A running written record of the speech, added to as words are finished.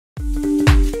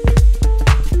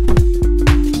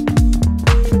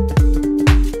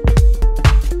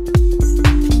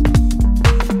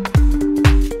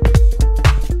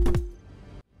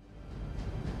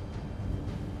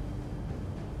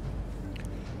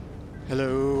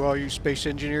Hello, all you space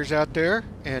engineers out there,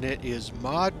 and it is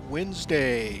Mod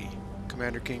Wednesday.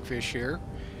 Commander Kingfish here,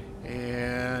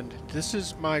 and this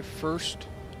is my first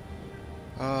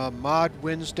Mod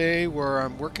Wednesday where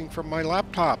I'm working from my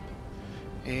laptop.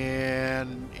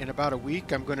 And in about a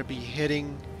week, I'm going to be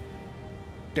heading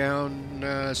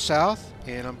down south,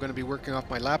 and I'm going to be working off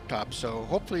my laptop. So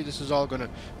hopefully, this is all going to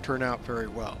turn out very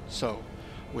well. So,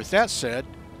 with that said,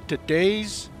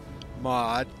 today's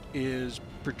mod is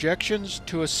Projections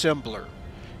to Assembler,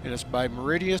 and it's by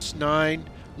Meridius 9,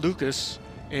 Lucas,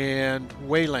 and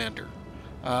Waylander.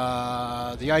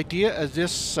 The idea of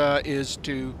this is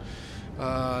to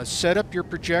set up your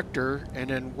projector, and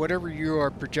then whatever you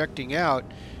are projecting out,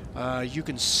 you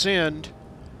can send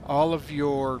all of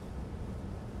your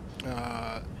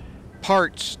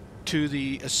parts to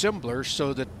the assembler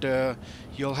so that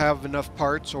you'll have enough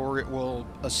parts, or it will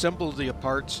assemble the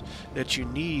parts that you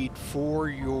need for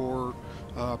your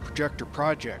projector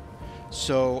project.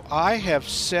 So I have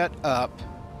set up,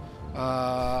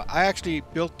 I actually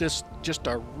built this just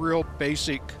a real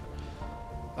basic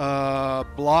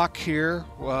block here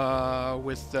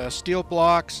with steel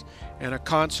blocks and a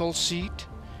console seat,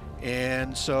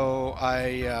 and so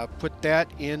I put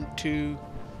that into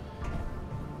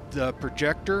the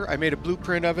projector. I made a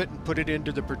blueprint of it and put it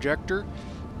into the projector.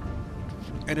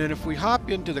 And then if we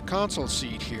hop into the console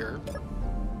seat here,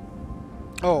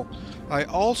 oh, I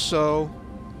also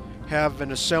have an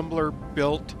assembler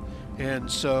built,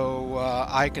 and so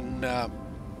I can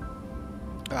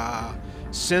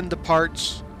send the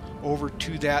parts over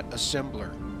to that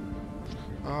assembler.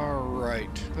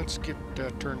 Alright, let's get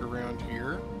turned around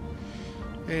here,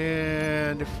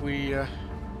 and if we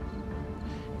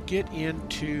get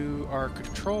into our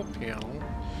control panel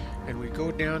and we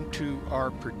go down to our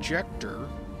projector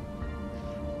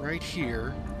right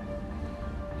here,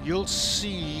 you'll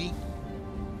see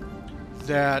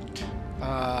that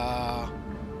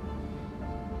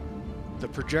the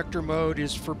projector mode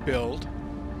is for build,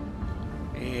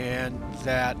 and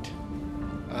that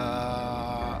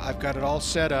I've got it all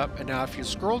set up. And now if you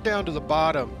scroll down to the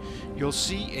bottom, you'll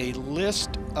see a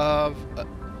list of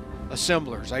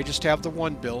assemblers. I just have the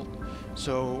one built,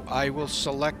 so I will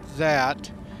select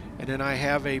that, and then I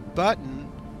have a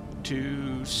button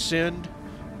to send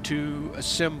to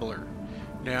assembler.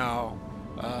 Now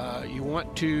you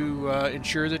want to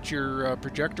ensure that your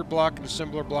projector block and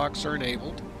assembler blocks are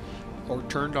enabled or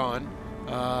turned on.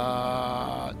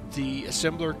 The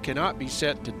assembler cannot be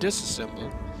set to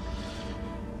disassemble,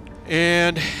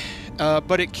 and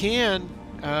but it can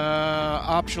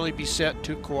optionally be set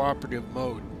to cooperative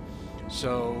mode.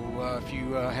 So if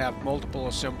you have multiple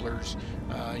assemblers,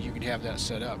 you can have that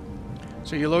set up.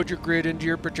 So you load your grid into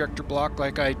your projector block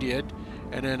like I did,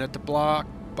 and then at the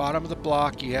bottom of the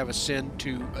block you have a send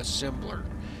to assembler,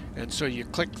 and so you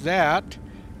click that,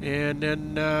 and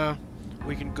then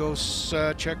we can go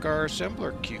check our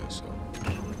assembler queue. So,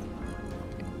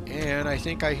 and I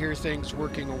think I hear things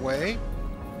working away.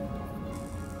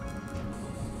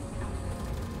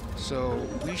 So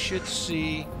we should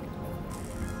see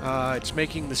it's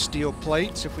making the steel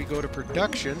plates. If we go to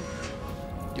production,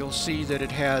 you'll see that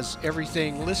it has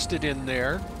everything listed in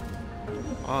there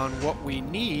on what we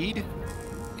need,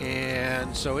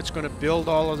 and so it's going to build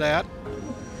all of that,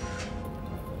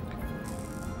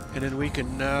 and then we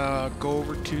can go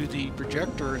over to the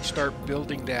projector and start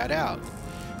building that out.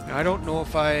 Now, I don't know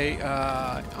if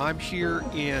I'm here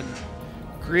in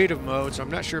creative mode, so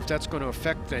I'm not sure if that's going to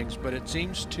affect things, but it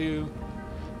seems to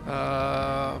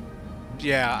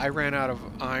yeah, I ran out of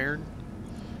iron.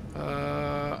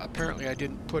 Apparently I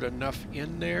didn't put enough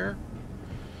in there.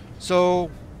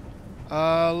 So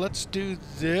let's do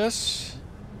this.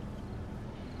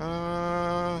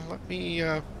 Let me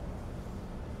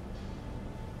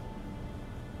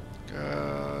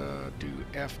do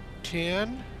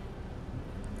F10,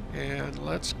 and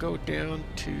let's go down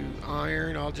to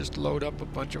iron. I'll just load up a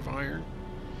bunch of iron.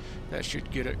 That should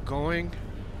get it going.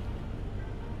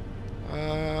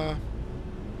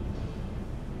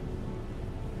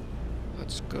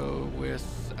 Let's go with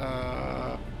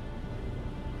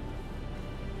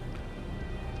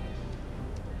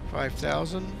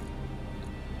 5,000.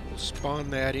 We'll spawn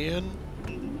that in.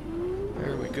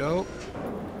 There we go.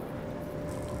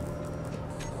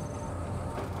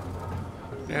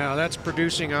 Now that's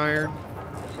producing iron,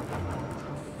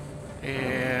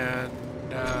 and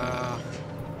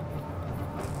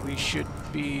we should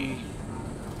be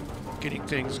getting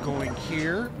things going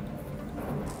here.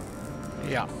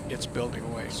 Yeah, it's building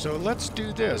away. So let's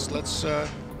do this. Let's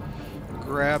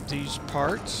grab these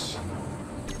parts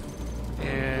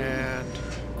and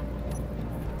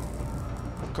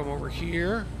come over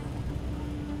here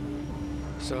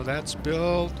So that's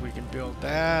built. We can build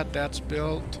that. That's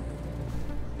built.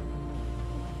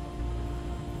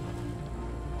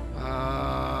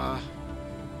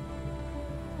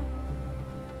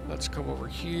 Let's come over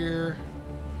here.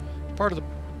 Part of the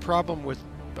problem with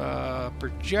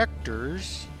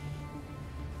projectors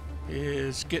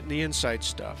is getting the inside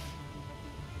stuff.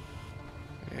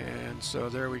 And so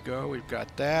there we go. We've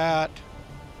got that.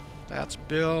 That's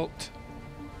built.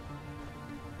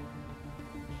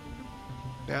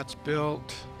 That's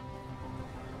built.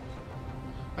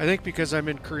 I think because I'm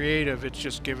in creative, it's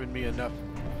just giving me enough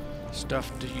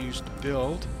stuff to use to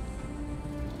build.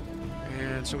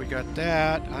 And so we got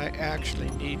that. I actually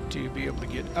need to be able to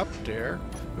get up there.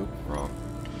 Oop, wrong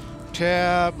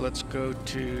tab. Let's go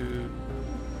to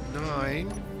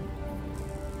 9.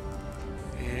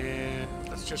 And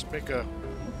let's just make a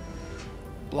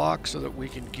block so that we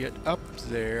can get up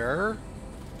there.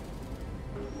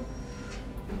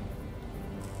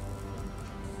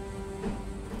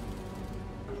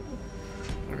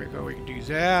 There we go, we can do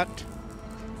that.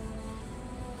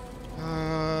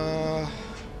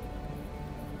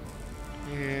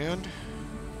 And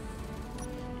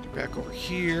get back over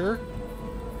here.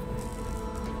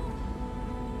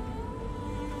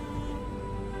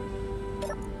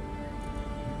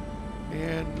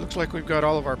 And looks like we've got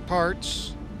all of our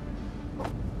parts.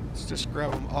 Let's just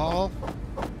grab them all.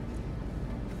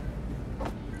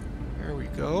 There we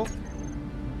go.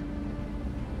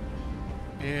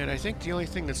 And I think the only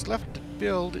thing that's left to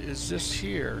build is this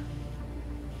here.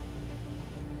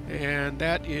 And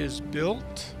that is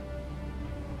built.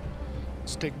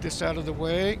 Let's take this out of the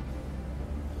way.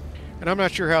 And I'm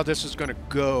not sure how this is going to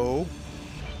go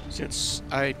since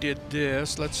I did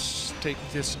this. Let's take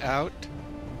this out.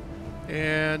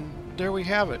 And there we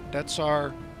have it. That's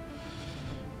our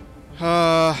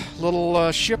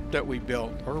little ship that we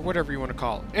built, or whatever you want to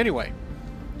call it. Anyway,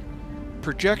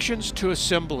 projections to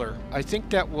assembler. I think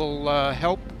that will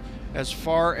help as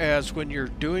far as when you're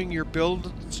doing your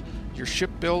builds, your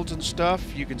ship builds and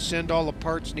stuff. You can send all the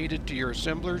parts needed to your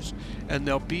assemblers, and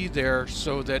they'll be there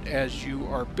so that as you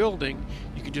are building,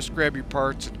 you can just grab your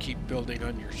parts and keep building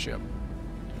on your ship.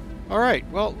 Alright,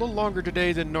 well, a little longer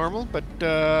today than normal, but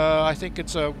I think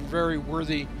it's a very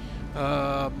worthy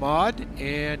mod,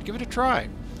 and give it a try.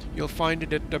 You'll find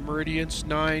it at Meridian's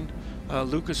 9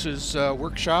 Lucas's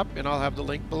workshop, and I'll have the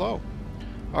link below.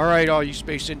 Alright, all you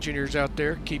space engineers out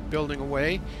there, keep building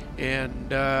away,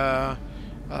 and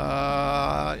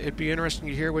it'd be interesting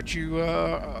to hear what you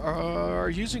are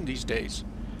using these days.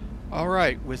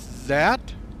 Alright, with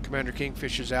that, Commander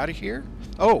Kingfish is out of here.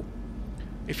 Oh,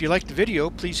 if you liked the video,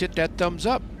 please hit that thumbs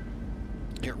up.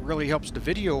 It really helps the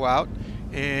video out,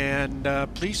 and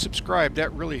please subscribe.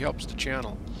 That really helps the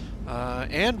channel.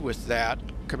 And with that,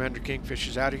 Commander Kingfish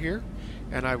is out of here,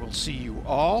 and I will see you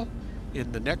all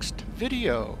in the next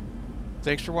video.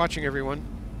 Thanks for watching, everyone.